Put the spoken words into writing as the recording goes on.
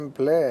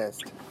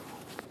Blessed.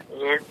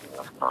 Yes,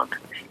 of God.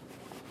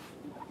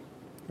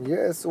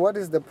 Yes, what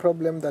is the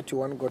problem that you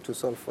want God to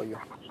solve for you?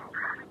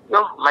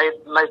 No, my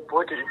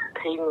body is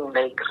paining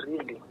like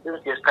really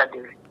since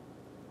yesterday.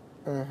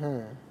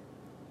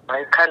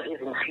 I can't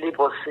even sleep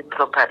or sit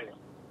properly.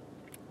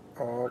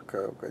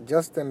 Okay.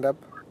 Just stand up.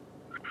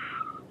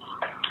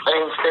 I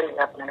am standing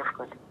up, man of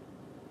God.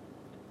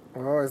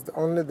 Oh, it's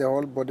only the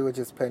whole body which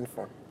is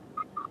painful.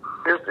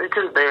 It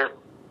is the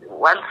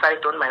one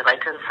side on my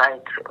right hand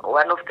side.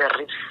 One of the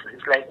ribs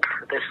is like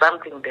there's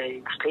something there,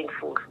 it's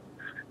painful.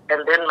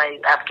 And then my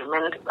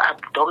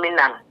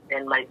abdominal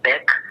and my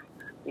back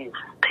is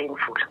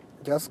painful.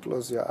 Just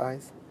close your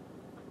eyes.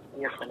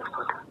 Yes, man of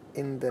God.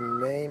 In the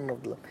name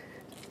of the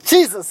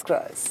Jesus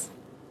Christ.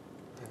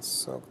 And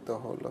soak the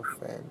whole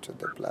affair into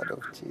the blood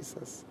of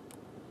Jesus.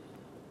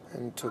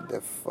 Into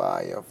the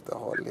fire of the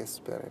Holy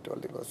Spirit.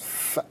 Holy Ghost.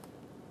 Fire.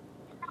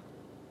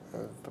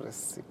 Every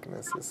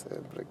sickness,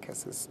 every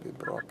curse be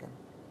broken.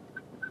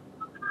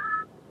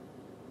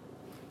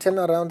 Turn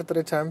around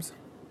 3 times.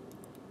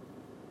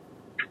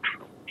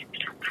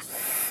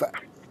 Fire.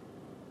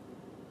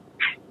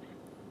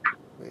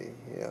 Be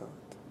healed.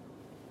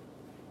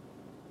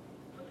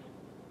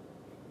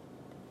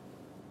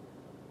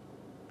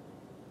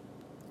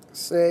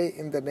 Say,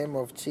 in the name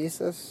of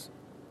Jesus,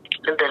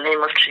 In the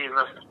name of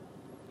Jesus,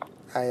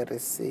 I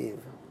receive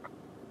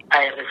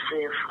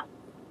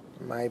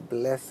my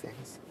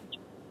blessings.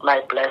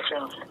 my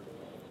blessings.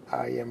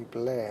 I am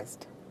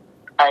blessed.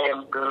 I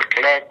am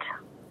glad.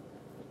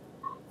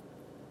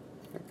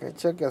 Okay,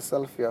 check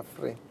yourself, you are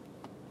free.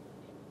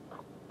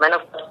 Man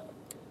of God,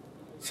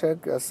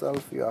 Check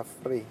yourself, you are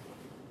free.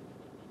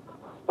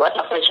 what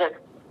have I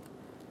checked?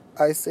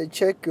 I say,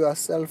 check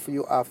yourself,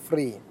 you are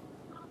free.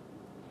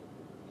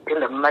 In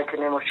the mighty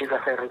name of Jesus,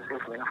 I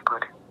receive, man of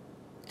God.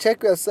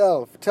 Check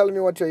yourself. Tell me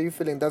what are you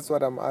feeling. That's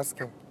what I'm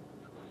asking.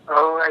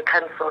 Oh, I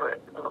can't sorry.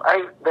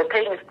 The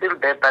pain is still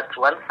there, but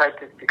one side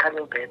is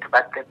becoming better,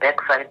 but the back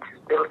side is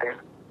still there.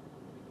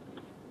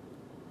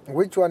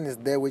 Which one is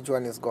there? Which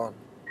one is gone?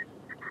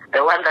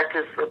 The one that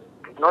is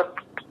not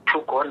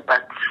too gone,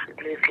 but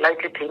it is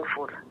slightly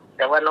painful.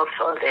 The one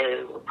also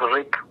the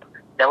rib,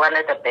 the one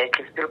at the back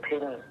is still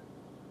paining.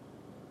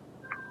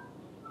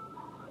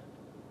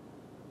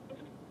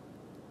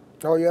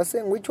 Oh, you are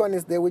saying which one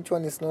is there? Which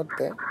one is not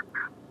there?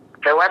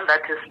 The one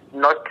that is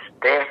not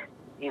there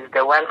is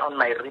the one on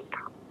my rib.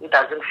 It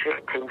doesn't feel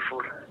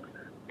painful.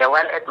 The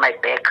one at my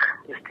back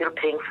is still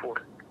painful.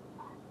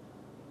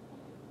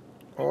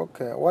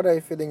 Okay. What are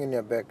you feeling in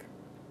your back?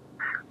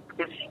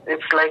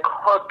 It's like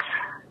hot,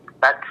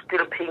 but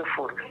still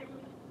painful.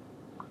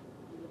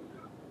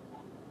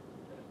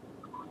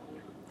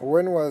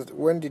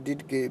 When did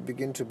it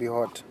begin to be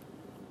hot?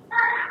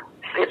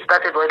 It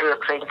started when you were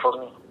praying for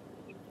me.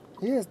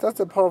 Yes, that's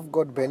the power of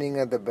God burning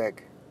at the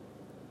back.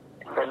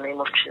 In the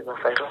name of Jesus,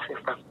 I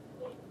receive that.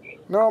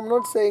 No, I'm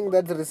not saying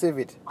that receive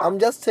it. I'm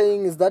just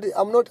saying is that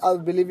I'm not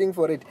believing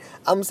for it.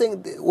 I'm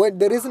saying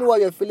the reason why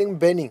you're feeling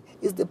burning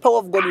is the power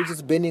of God which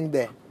is burning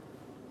there.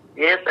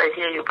 Yes, I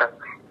hear you, but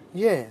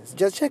Yes,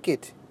 just check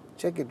it.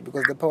 Check it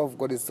because the power of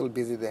God is still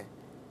busy there.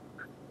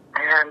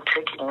 I am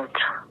checking it.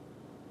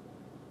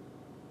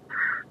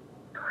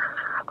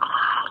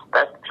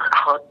 That's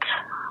hot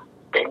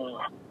pain,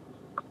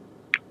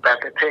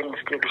 but the pain is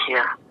still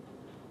here.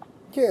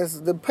 Yes,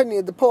 the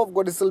power of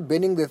God is still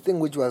burning the thing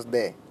which was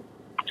there.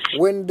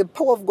 When the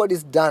power of God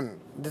is done,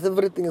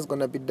 everything is going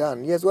to be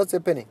done. Yes, what's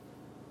happening?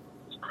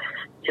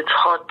 It's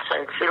hot.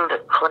 I feel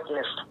the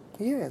hotness.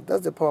 Yeah,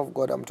 that's the power of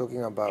God I'm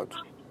talking about.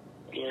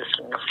 Yes,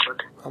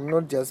 understood. I'm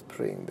not just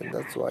praying, then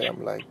that's why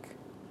I'm like...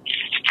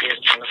 Yes,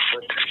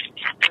 understood.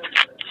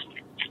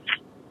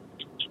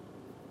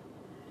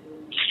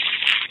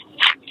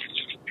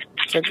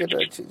 Check it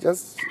out.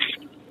 Just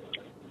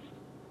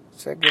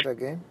check it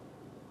again.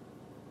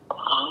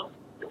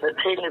 The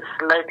pain is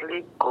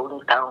slightly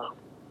going down.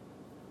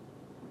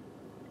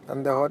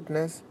 And the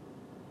hotness?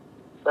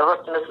 The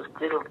hotness is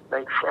still,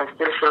 like, I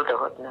still feel the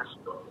hotness.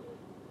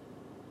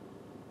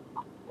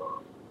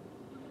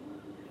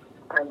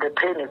 And the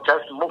pain is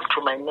just moved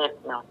to my neck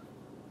now.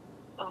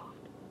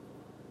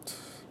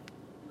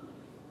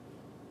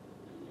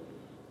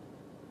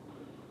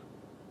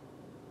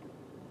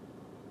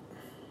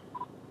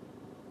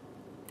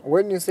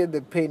 When you say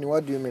the pain,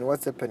 what do you mean?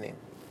 What's happening?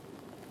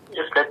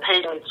 Yes, the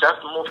pain is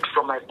just moved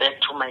from my back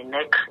to my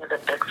neck, at the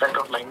back side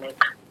of my neck.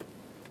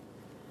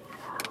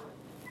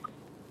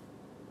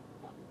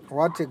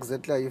 What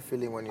exactly are you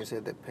feeling when you say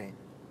the pain?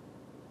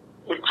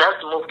 It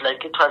just moved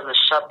like it was a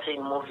sharp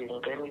pain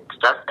moving, then it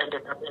just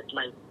ended up at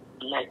my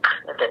neck,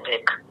 at the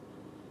back.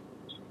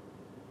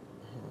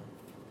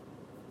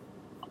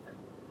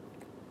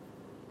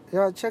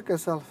 Yeah, check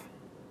yourself.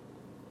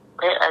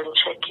 I'm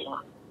checking.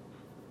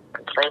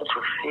 I'm trying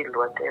to feel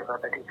whatever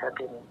that is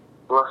happening.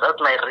 Because at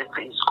my rib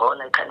is gone,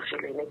 I can't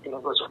feel anything.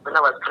 Because when I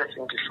was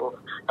pressing before,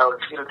 I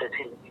would feel the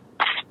pain.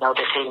 Now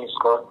the pain is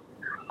gone.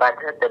 But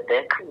at the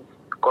back,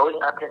 it's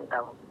going up and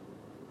down.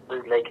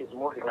 It's like it's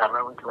moving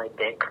around my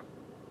back,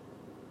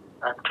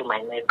 up to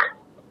my neck.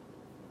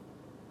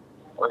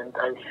 And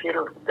I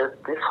feel there's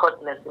this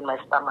hotness in my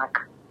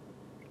stomach.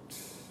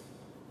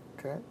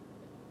 Okay.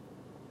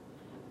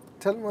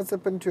 Tell me what's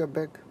happened to your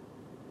back.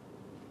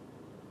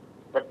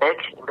 The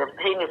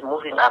pain is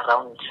moving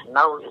around.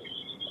 Now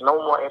it's no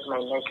more at my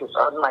neck, it's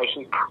on my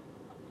hip.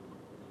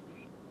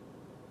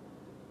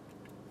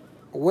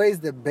 Where is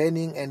the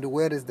burning and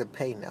where is the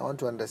pain? I want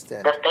to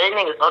understand. The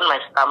burning is on my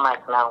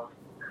stomach now.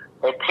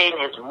 The pain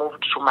has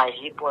moved to my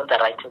hip on the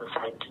right-hand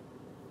side.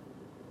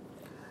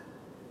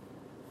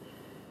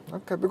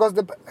 Okay, because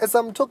as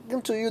I'm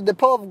talking to you, the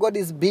power of God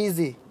is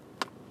busy.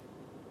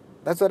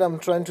 That's what I'm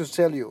trying to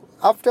tell you.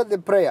 After the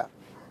prayer,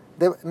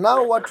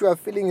 now what you are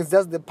feeling is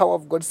just the power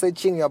of God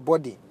searching your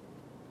body.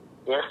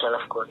 Yes, man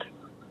of God.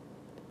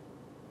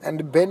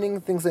 And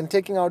burning things and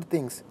taking out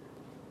things.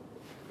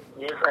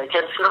 Yes, I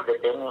can feel the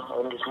burning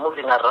and it's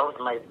moving around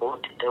my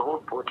body, the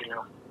whole body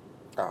now.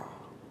 Oh.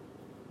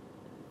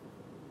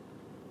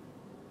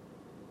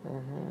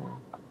 Mm-hmm.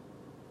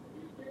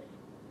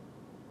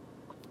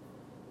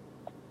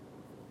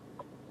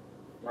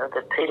 Now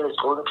the pain is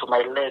going to my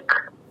leg,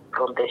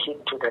 from the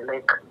hip to the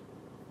leg.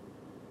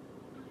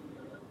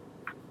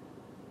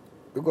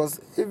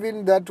 Because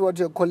even that what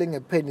you're calling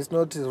a pain is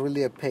not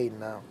really a pain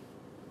now.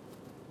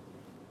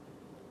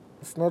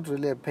 It's not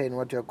really a pain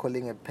what you're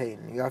calling a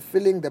pain. You are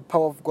feeling the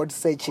power of God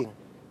searching.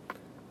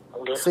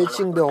 Yes,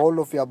 Searching the whole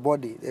of your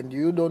body. And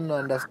you don't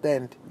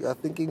understand. You are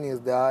thinking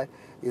is that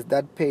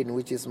pain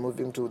which is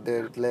moving to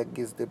the leg,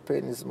 is the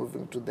pain is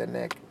moving to the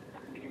neck.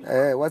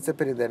 What's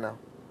happening there now?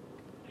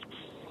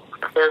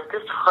 There's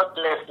this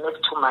hotness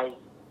next to my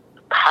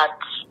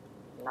heart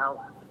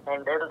now.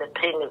 And then the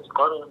pain is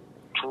gone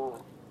to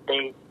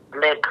the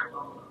leg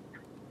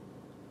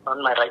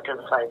on my right-hand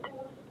side.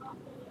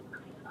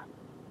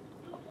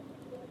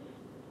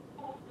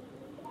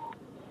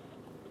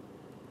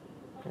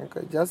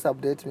 Okay, just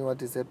update me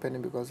what is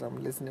happening because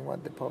I'm listening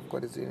what the power of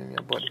God is doing in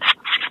your body.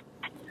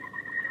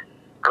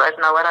 Right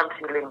now what I'm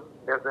feeling,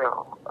 there's a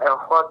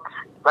hot,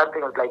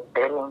 something is like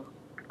burning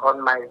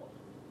on my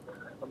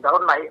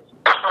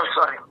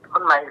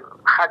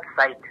heart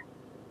side.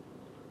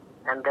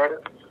 And then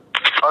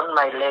on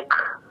my leg,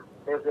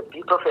 there's a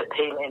bit of a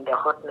pain and a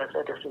hotness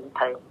at the same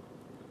time.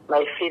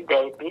 My feet,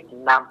 they're a bit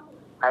numb.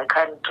 I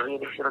can't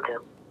really feel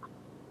them.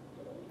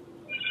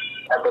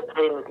 And the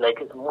pain is like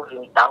it's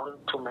moving down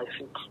to my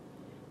feet.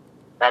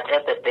 But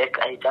at the back,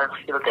 I just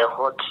feel the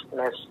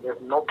hotness.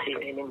 There's no pain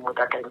anymore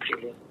that I'm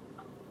feeling.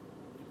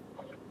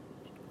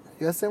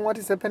 You're saying what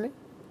is happening?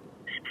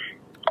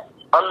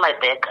 On my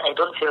back, I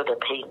don't feel the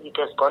pain. It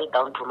has gone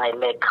down to my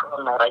leg,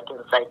 on my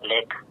right-hand side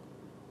leg.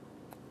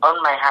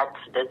 On my heart,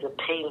 there's a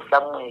pain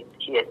somewhere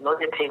here.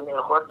 Not a pain,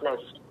 a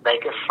hotness,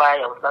 like a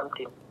fire or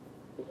something.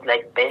 It's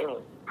like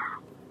burning.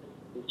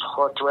 It's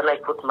hot. When I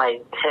put my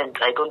hand,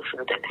 I don't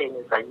feel the pain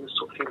as I used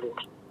to feel it.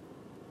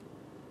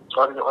 It's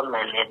only on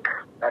my leg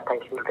that I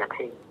feel the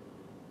pain.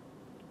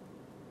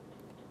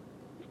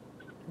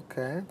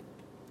 Okay.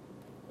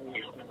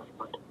 Yes, man of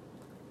God.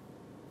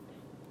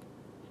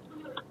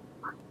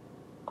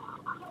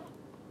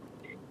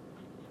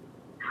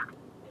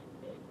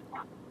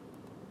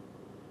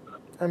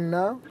 And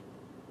now?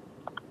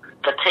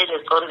 The pain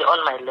is only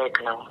on my leg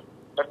now,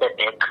 at the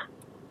back.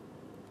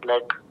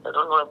 Like, I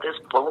don't know, this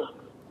bone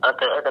at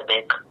the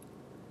back.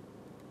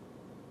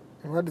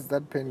 What is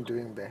that pain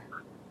doing there?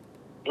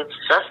 It's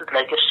just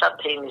like a sharp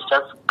pain. It's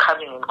just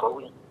coming and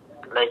going.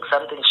 Like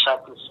something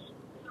sharp is,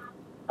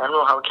 I don't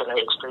know how can I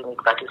explain it,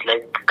 but it's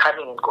like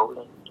coming and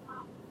going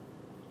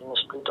in a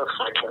split of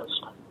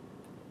seconds.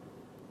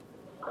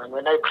 And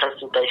when I press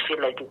it, I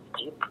feel like it's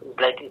deep. It's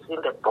like it's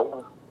in the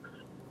bone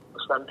or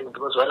something,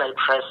 because when I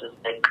press it,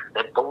 like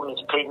the bone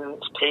is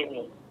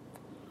paining.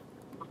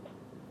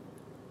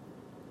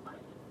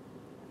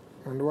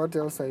 And what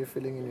else are you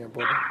feeling in your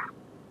body?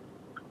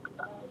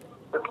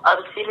 What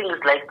I'm feeling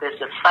is like there's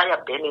a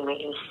fire burning me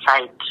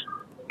inside,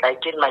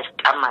 like in my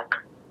stomach.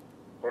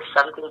 There's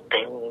something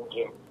burning in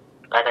here,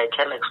 but I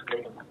can't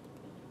explain.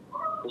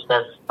 It's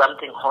just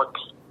something hot.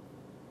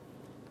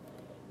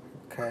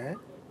 Okay.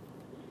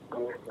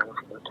 Yes, that's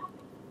good.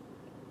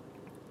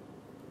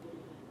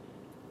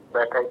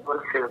 But I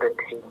don't feel the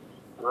pain.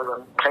 Because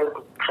I'm trying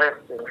to press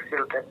and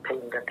feel that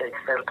pain that I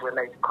felt when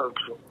I called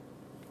you.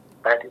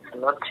 But it's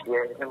not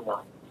here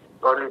anymore.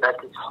 Only that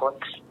it's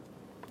hot.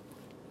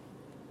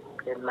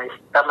 And my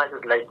stomach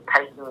is like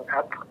tightening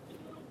up.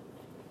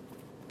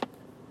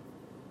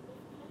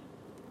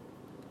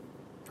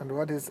 And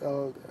what else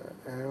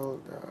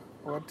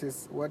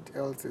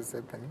is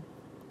happening?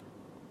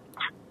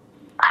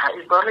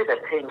 It's only the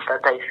pain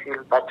that I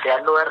feel, but they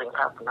are lowering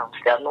up now.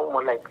 They are no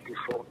more like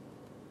before.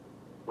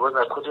 Because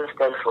I couldn't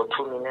stand for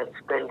 2 minutes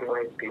standing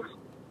like this.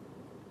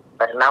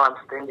 But now I'm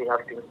standing,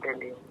 I've been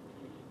standing.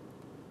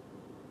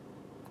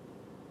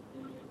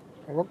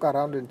 Walk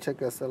around and check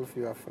yourself,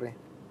 you are free.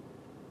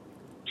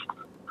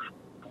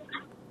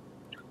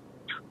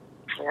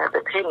 Yeah,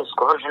 the pain is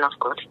gone, man of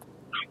God.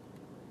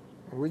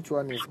 Which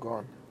one is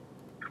gone?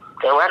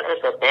 The one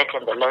at the back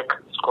and the leg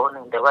is gone,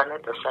 and the one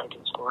at the side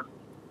is gone.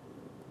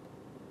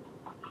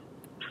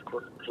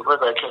 God. Because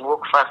I can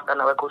walk faster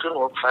now. I couldn't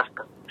walk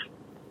faster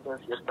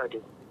since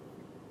yesterday.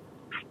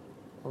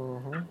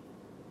 Mm-hmm.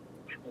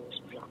 Yes,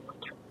 man of God.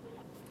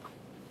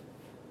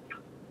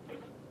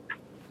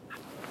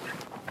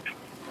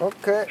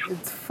 Okay,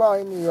 it's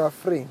fine. You are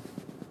free.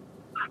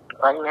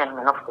 Amen,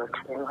 man of God.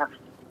 Amen.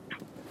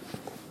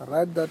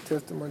 Write that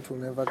testimony will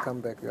never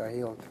come back. You are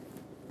healed.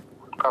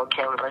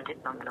 Okay, I will write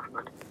it down, man of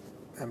God.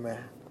 Amen.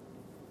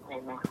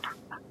 Amen.